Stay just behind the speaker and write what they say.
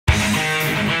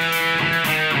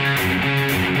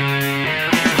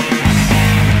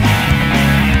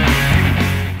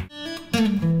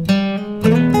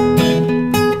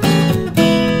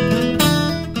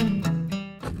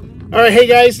All right, hey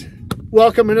guys,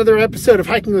 welcome another episode of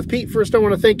Hiking with Pete. First, I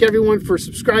want to thank everyone for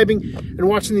subscribing and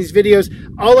watching these videos.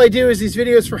 All I do is these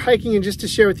videos for hiking and just to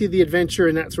share with you the adventure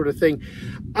and that sort of thing.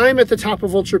 I'm at the top of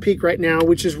Vulture Peak right now,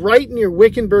 which is right near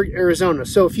Wickenburg, Arizona.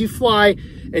 So if you fly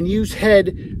and you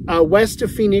head west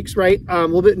of Phoenix, right, a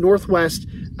little bit northwest,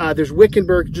 there's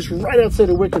Wickenburg, just right outside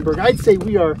of Wickenburg. I'd say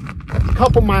we are a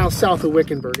couple miles south of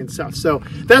Wickenburg and stuff. So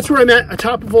that's where I'm at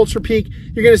top of Vulture Peak.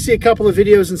 You're going to see a couple of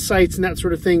videos and sights and that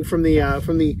sort of thing from the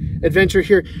adventure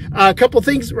here. A couple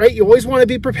things, right? You always want to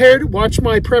be prepared. Watch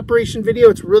my preparation video.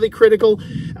 It's really critical.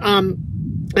 And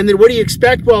then what do you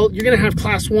expect? Well, you're going to have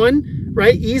class 1,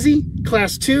 right? Easy.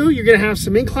 Class 2, you're going to have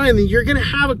some incline. And then you're going to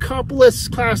have a couple of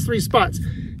class 3 spots.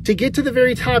 To get to the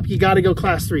very top, you got to go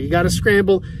class 3. You got to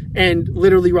scramble and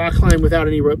literally rock climb without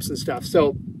any ropes and stuff.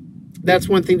 So that's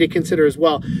one thing to consider as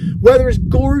well. Weather is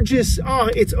gorgeous. Oh,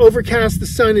 it's overcast. The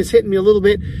sun is hitting me a little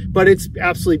bit, but it's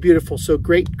absolutely beautiful. So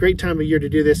great time of year to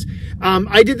do this.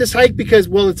 I did this hike because,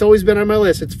 well, it's always been on my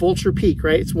list. It's Vulture Peak,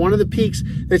 right? It's one of the peaks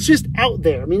that's just out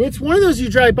there. I mean, it's one of those you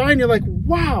drive by and you're like,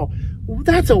 wow,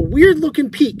 that's a weird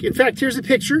looking peak. In fact, here's a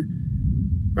picture.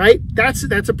 Right? That's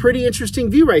a pretty interesting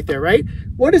view right there, right?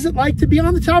 What is it like to be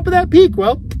on the top of that peak?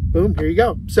 Well, boom, here you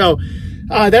go. So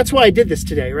that's why I did this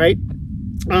today, right?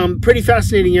 Pretty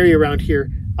fascinating area around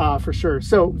here for sure.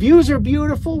 So views are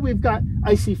beautiful.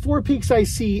 I see 4 peaks. I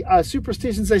see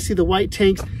superstitions. I see the white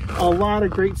tanks. A lot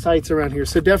of great sights around here.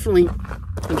 So definitely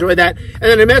enjoy that. And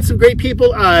then I met some great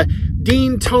people.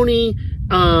 Dean, Tony,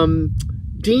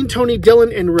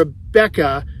 Dylan, and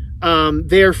Rebecca.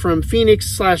 They're from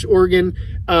Phoenix/Oregon.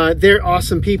 They're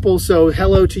awesome people. So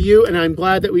hello to you. And I'm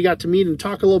glad that we got to meet and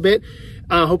talk a little bit.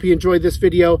 Hope you enjoyed this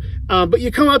video. But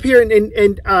you come up here and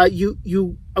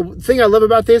the thing I love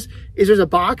about this is there's a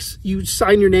box. You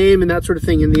sign your name and that sort of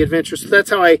thing in the adventure. So that's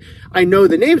how I know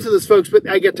the names of those folks, but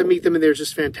I get to meet them and they're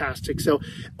just fantastic. So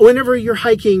whenever you're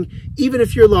hiking, even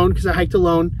if you're alone, because I hiked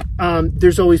alone,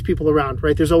 there's always people around,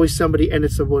 right? There's always somebody and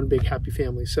it's a one big happy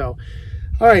family. So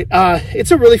all right, it's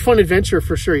a really fun adventure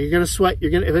for sure. You're going to sweat.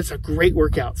 It's a great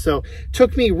workout. So it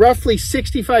took me roughly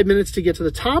 65 minutes to get to the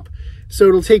top. So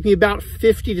it'll take me about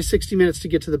 50 to 60 minutes to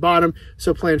get to the bottom.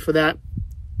 So plan for that.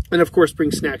 And of course, bring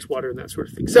snacks, water, and that sort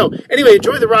of thing. So anyway,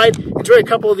 enjoy the ride. Enjoy a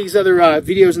couple of these other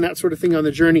videos and that sort of thing on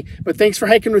the journey. But thanks for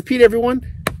hiking with Pete, everyone.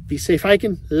 Be safe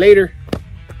hiking. Later.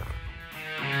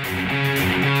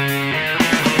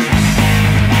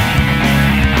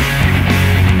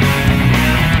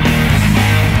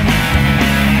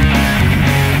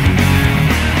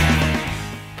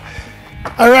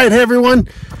 All right, hey everyone.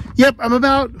 Yep, I'm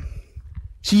about,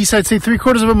 geez, I'd say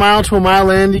 3/4 of a mile to a mile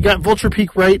in. You got Vulture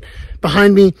Peak right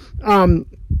behind me.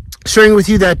 Sharing with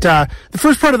you that the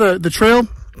first part of the trail,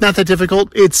 not that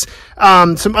difficult. It's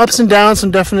some ups and downs,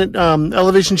 some definite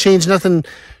elevation change, nothing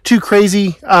too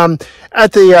crazy.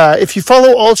 If you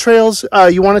follow all trails,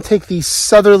 you want to take the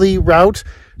southerly route,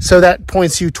 so that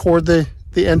points you toward the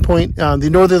end point. The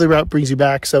northerly route brings you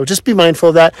back, so just be mindful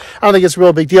of that. I don't think it's a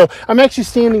real big deal. I'm actually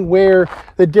standing where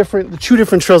the 2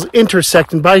 different trails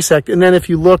intersect and bisect, and then if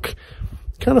you look,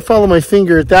 kind of follow my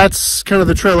finger, that's kind of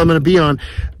the trail I'm going to be on.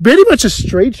 Pretty much a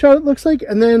straight shot, it looks like,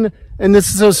 and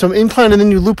this is some incline, and then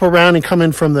you loop around and come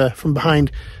in from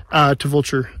behind to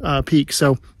Vulture Peak.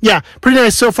 So yeah, pretty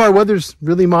nice so far. Weather's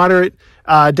really moderate,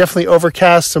 definitely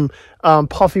overcast, some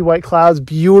puffy white clouds,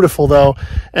 beautiful though,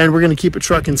 and we're gonna keep it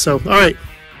trucking. So all right,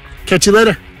 catch you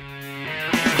later.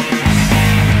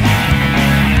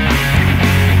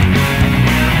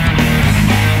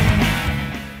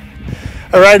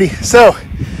 Alrighty, so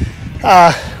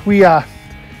we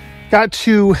got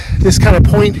to this kind of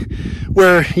point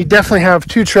where you definitely have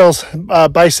 2 trails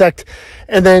bisect,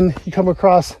 and then you come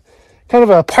across kind of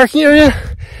a parking area.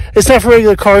 It's not for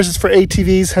regular cars, it's for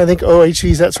ATVs, I think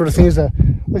OHVs, that sort of thing.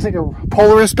 Looks like a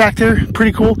Polaris back there,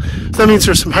 pretty cool. So that means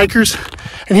there's some hikers.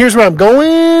 And here's where I'm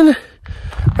going,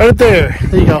 right up there.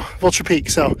 There you go, Vulture Peak.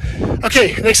 So,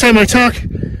 okay, next time I talk,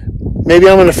 maybe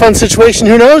I'm in a fun situation,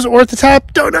 who knows, or at the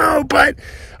top, don't know, but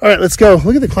all right, let's go.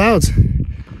 Look at the clouds.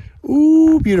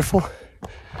 Ooh, beautiful.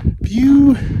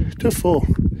 Beautiful.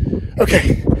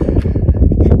 Okay,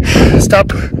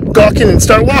 stop gawking and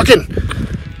start walking.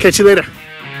 Catch you later.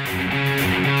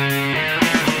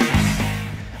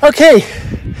 Okay,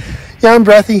 yeah, I'm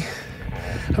breathy,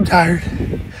 I'm tired,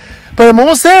 but I'm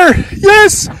almost there.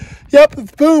 Yes, yep,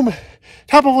 boom.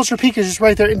 Top of Vulture Peak is just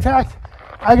right there. In fact,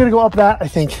 I gotta go up that, I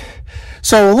think.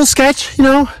 So a little sketch,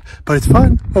 but it's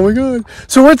fun. Oh my God.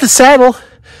 So we're at the saddle.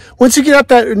 Once you get up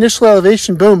that initial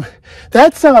elevation, boom,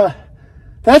 that's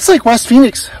like West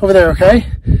Phoenix over there, okay?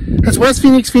 That's West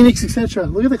Phoenix, etc.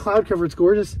 Look at the cloud cover, it's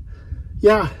gorgeous.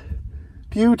 Yeah,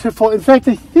 Beautiful. In fact,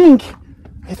 I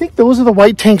think those are the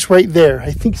white tanks right there.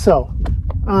 I think so.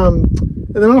 And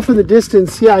then off in the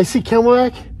distance, yeah, I see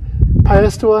Camelback,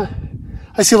 Piestewa.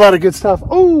 I see a lot of good stuff.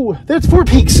 Oh, that's Four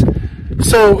Peaks.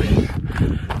 So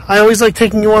I always like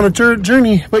taking you on a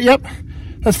journey, but yep,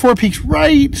 that's Four Peaks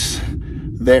right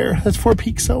there. That's Four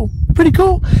Peaks, so pretty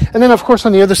cool. And then of course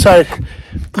on the other side,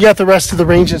 you got the rest of the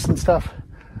ranges and stuff.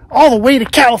 All the way to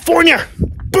California.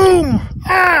 Boom.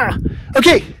 Ah.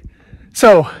 Okay.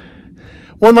 So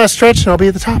one last stretch and I'll be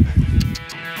at the top.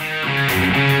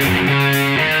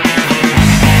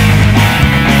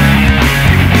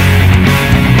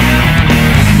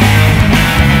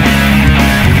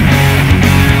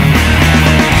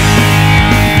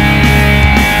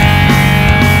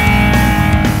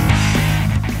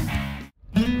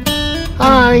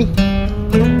 Hi.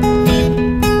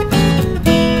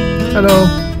 Hello.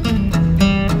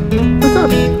 What's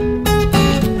up?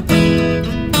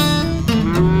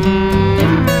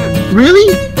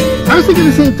 Really? I was thinking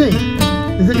the same thing.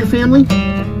 Is that your family?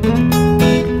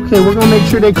 Okay, we're gonna make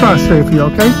sure they cross there for you,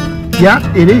 okay? Yeah,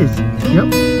 it is.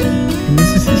 Yep. And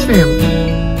this is his family.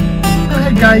 Go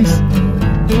ahead, guys.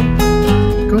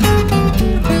 Go ahead.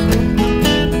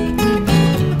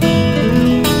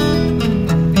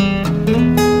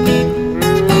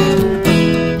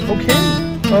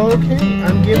 Okay,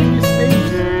 I'm giving you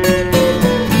space.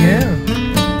 Yeah.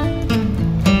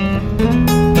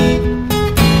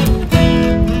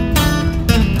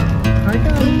 I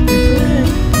got it. It's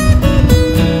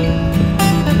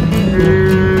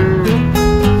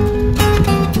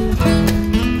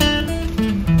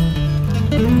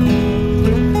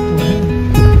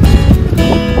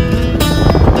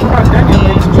okay. All right, Daniel,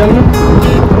 ladies and gentlemen.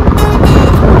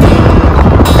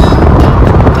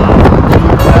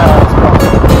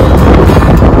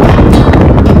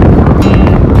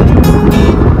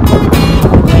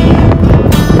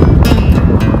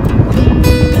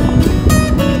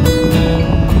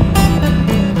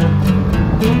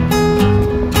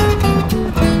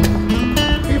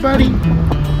 Buddy,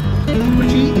 what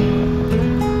you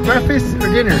eating? Breakfast or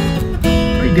dinner?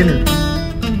 Probably dinner.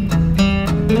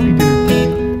 Probably dinner.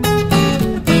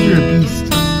 You're a beast.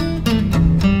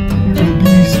 You're a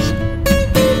beast.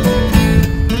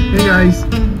 Hey guys.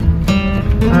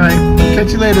 Alright,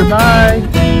 catch you later. Bye.